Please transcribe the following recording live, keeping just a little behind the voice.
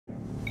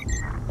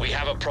We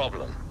have a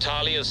problem.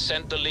 Talia's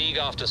sent the League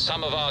after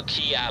some of our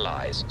key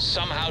allies.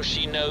 Somehow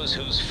she knows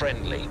who's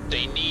friendly.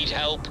 They need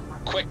help,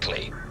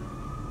 quickly.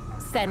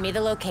 Send me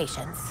the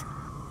locations.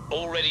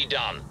 Already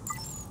done.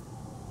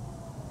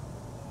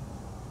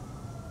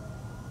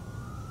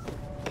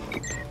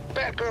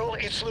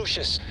 Batgirl, it's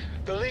Lucious.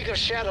 The League of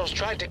Shadows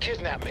tried to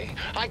kidnap me.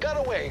 I got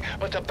away,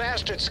 but the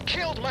bastards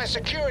killed my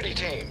security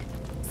team.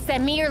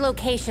 Send me your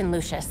location,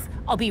 Lucious.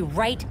 I'll be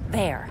right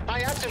there.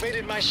 I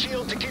activated my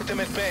shield to keep them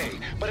at bay,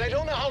 but I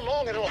don't know how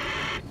long it'll...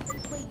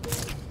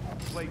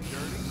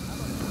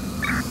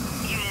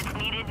 Units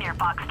needed near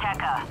Fox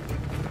Tekka.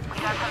 We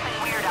got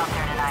something weird out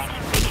there tonight.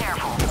 Be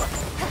careful.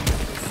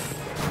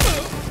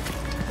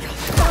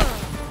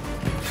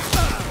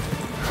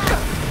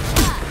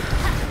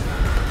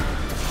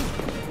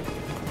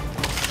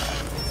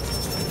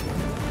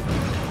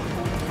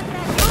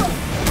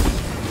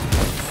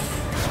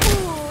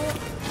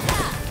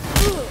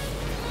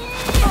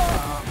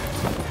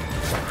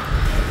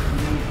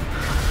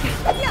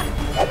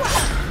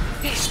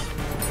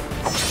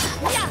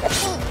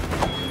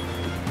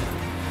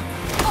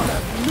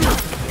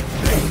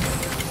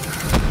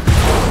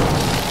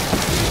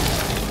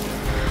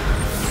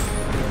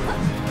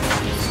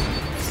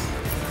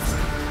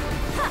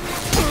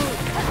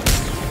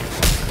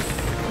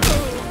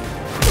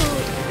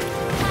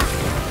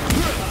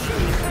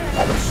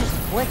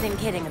 Wasn't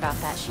kidding about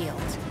that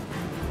shield.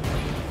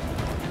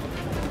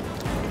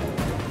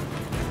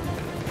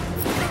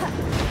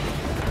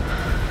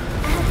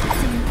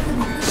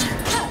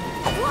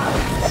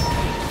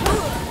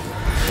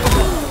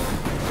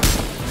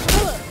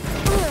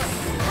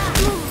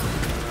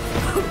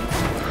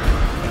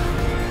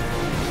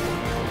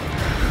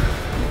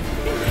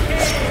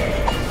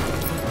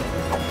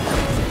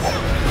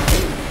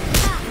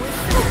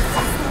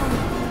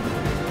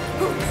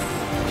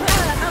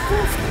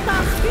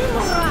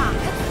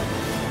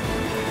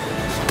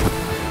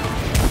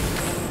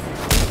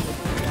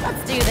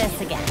 Let's do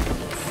this again.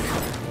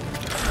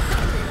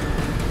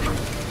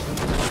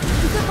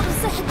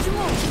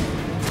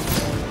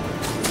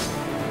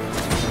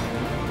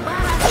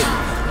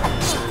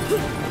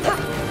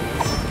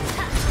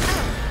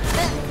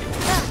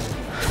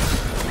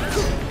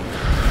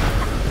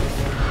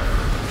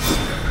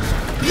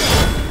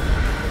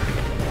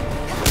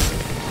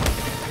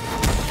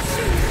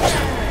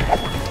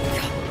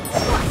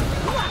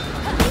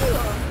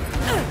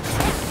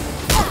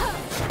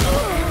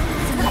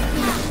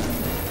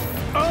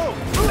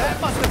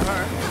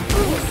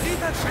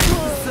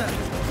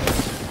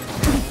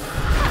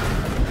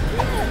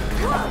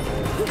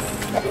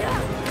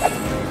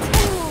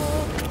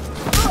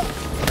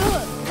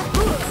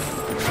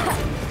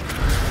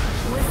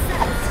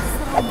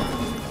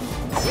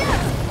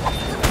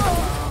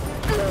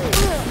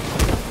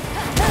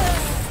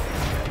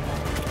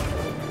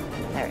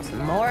 There's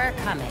more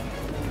coming.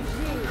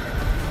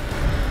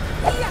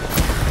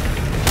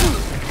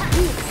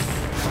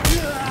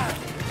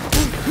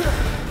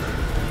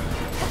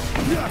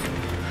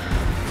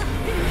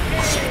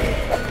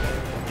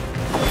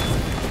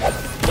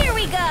 Here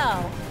we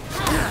go!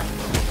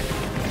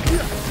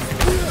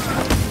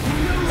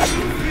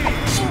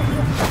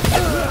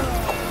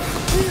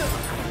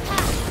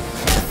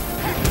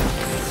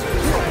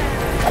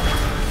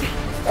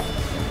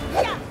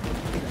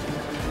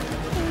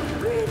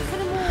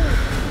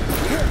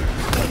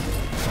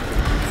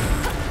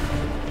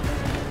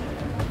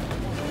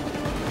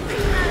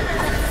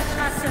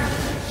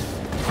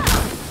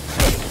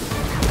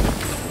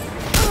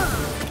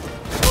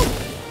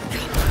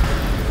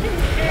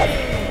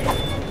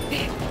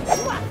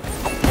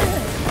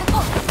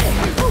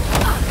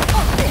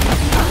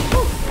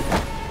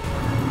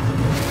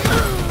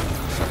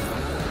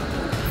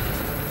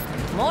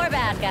 More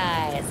bad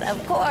guys,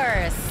 of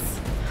course.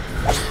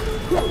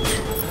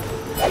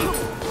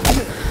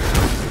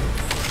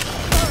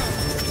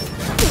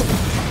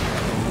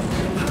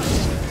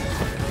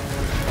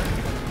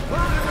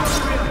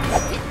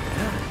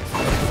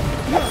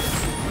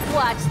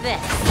 Watch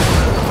this.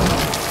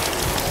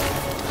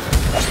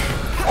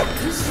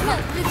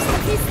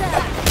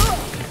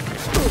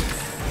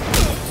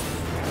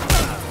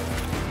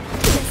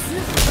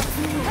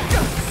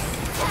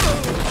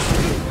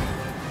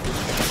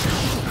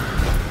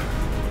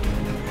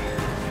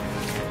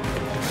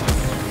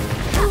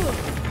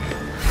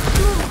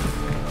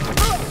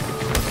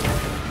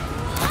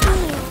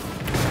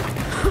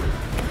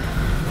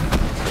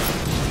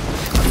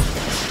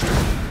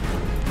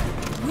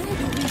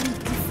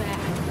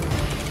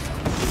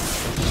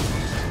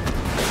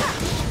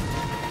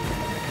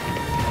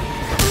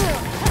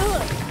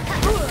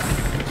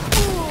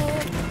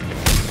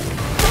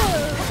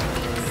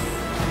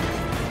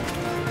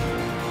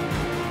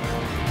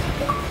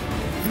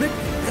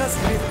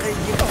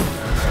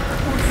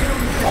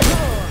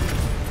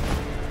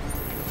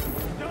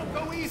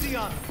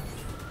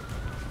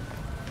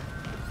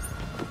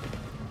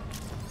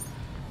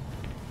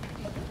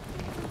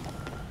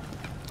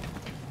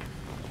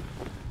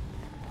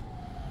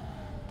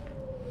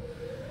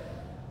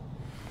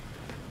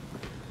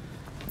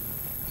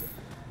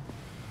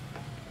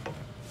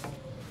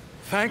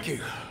 Thank you.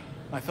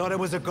 I thought I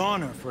was a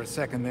goner for a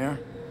second there.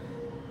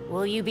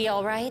 Will you be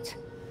all right?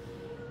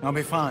 I'll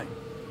be fine.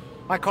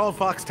 I called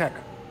Fox Tech.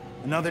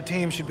 Another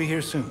team should be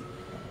here soon.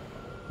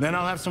 Then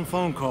I'll have some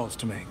phone calls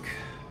to make.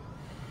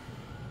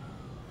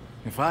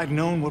 If I'd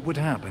known what would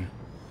happen...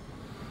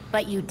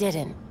 But you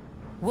didn't.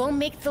 We'll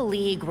make the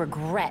League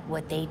regret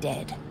what they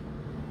did.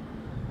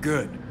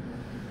 Good.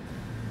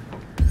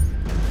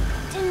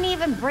 Didn't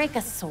even break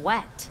a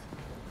sweat.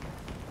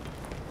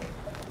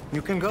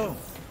 You can go.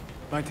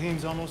 My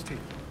team's almost here.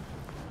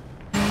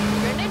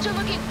 Your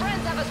ninja-looking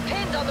friends have us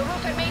pinned on the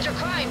roof at Major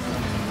Crimes.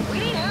 We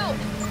need help.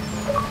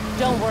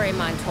 Don't worry,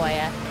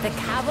 Montoya. The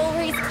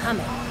cavalry's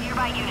coming.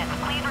 Nearby units,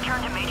 please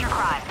return to Major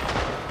Crimes.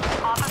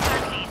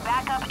 Officers need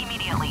backup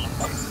immediately.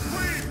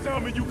 Please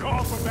tell me you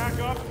called for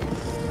backup.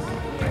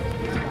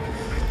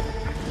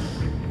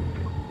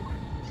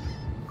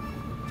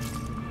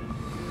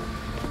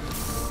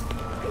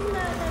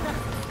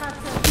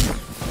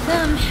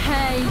 Them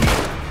hay.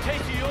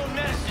 Taste of your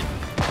medicine.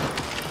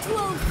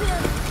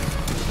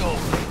 Go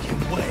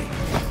making way.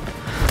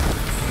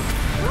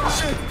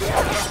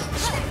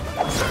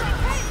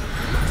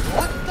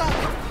 What the?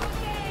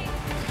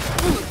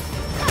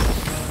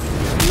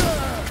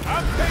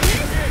 I'm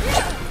taking it.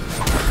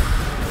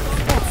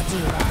 Let's do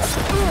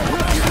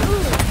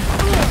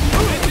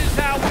This is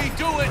how we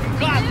do it in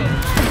Gotham.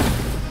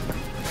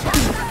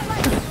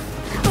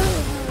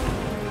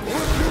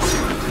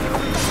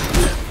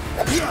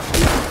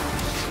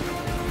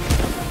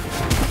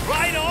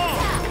 Right on!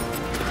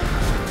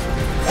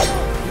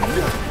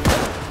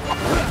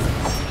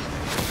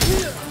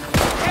 Yeah,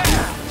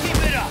 keep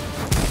it up!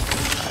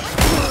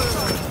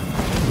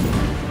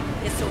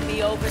 This'll be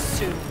over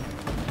soon.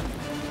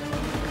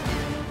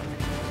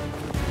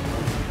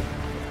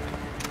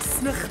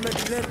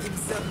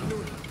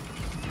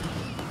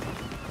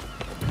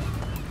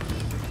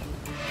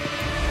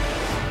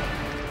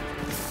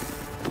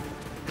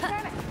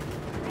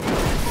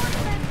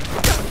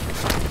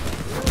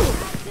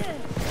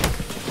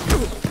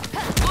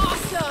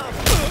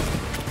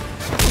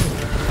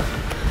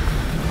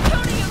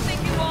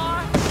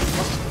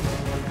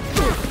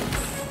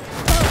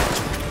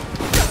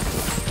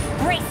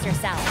 Brace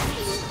yourself.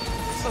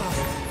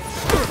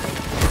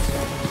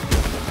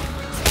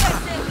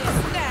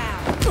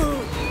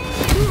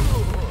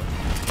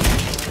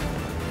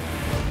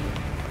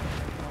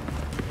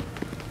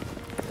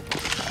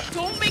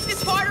 Don't make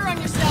this harder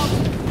on yourself!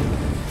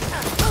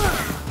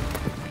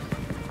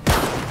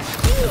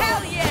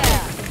 Hell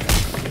yeah!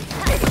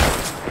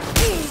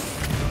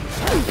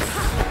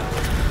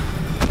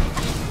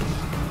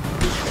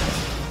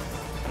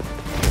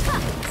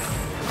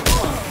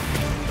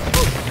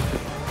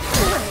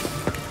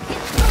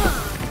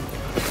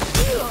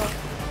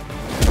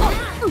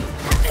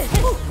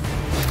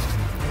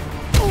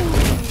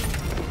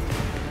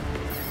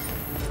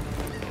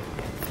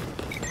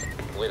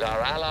 With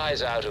our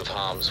allies out of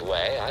harm's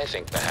way, I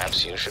think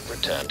perhaps you should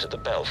return to the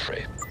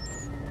Belfry.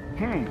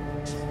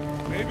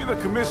 Maybe the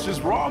commissioner's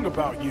wrong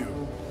about you.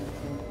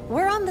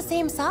 We're on the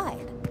same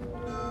side.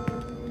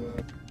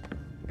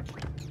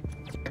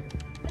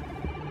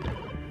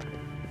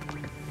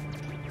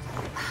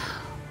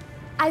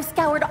 I've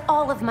scoured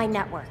all of my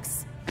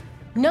networks.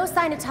 No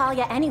sign of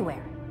Talia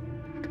anywhere.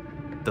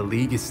 The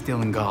League is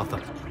still in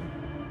Gotham.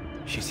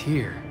 She's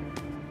here.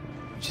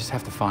 We just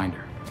have to find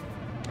her.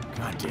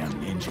 Goddamn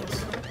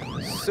ninjas.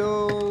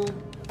 So...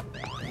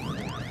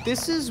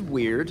 this is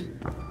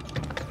weird.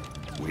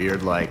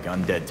 Weird like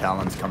undead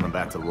talents coming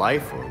back to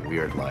life, or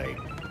weird like...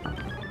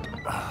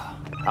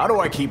 how do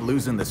I keep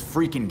losing this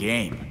freaking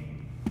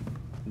game?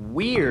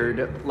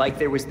 Weird, like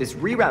there was this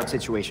reroute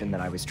situation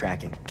that I was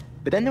tracking.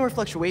 But then there were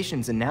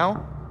fluctuations, and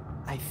now...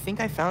 I think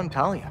I found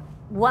Talia.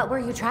 What were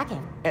you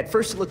tracking? At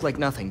first it looked like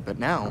nothing, but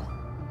now...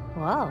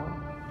 Whoa.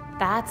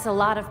 That's a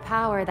lot of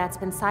power that's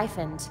been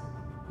siphoned.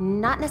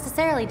 Not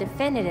necessarily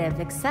definitive,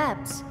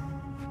 except...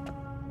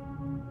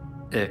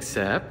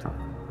 Except?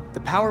 the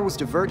power was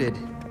diverted...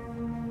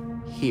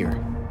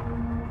 here.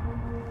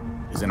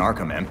 Isn't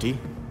Arkham empty?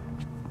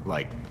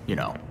 Like, you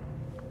know...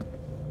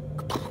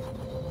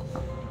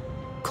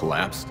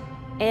 collapsed?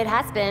 It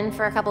has been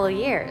for a couple of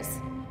years.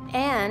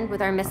 And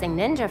with our missing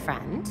ninja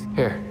friend...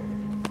 Here.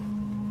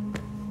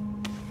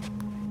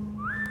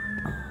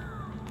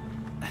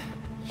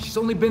 She's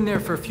only been there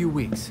for a few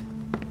weeks.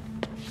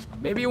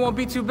 Maybe it won't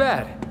be too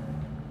bad.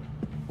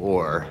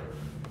 Or...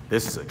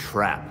 this is a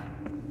trap.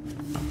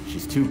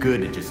 She's too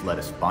good to just let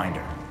us find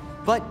her.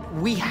 But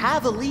we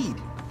have a lead.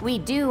 We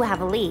do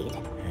have a lead.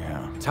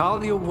 Yeah.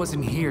 Talia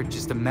wasn't here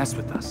just to mess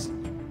with us.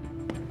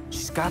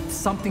 She's got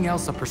something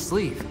else up her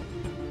sleeve.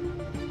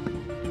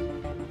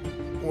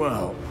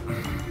 Well,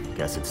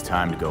 guess it's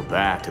time to go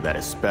back to that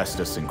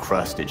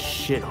asbestos-encrusted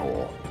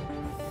shithole.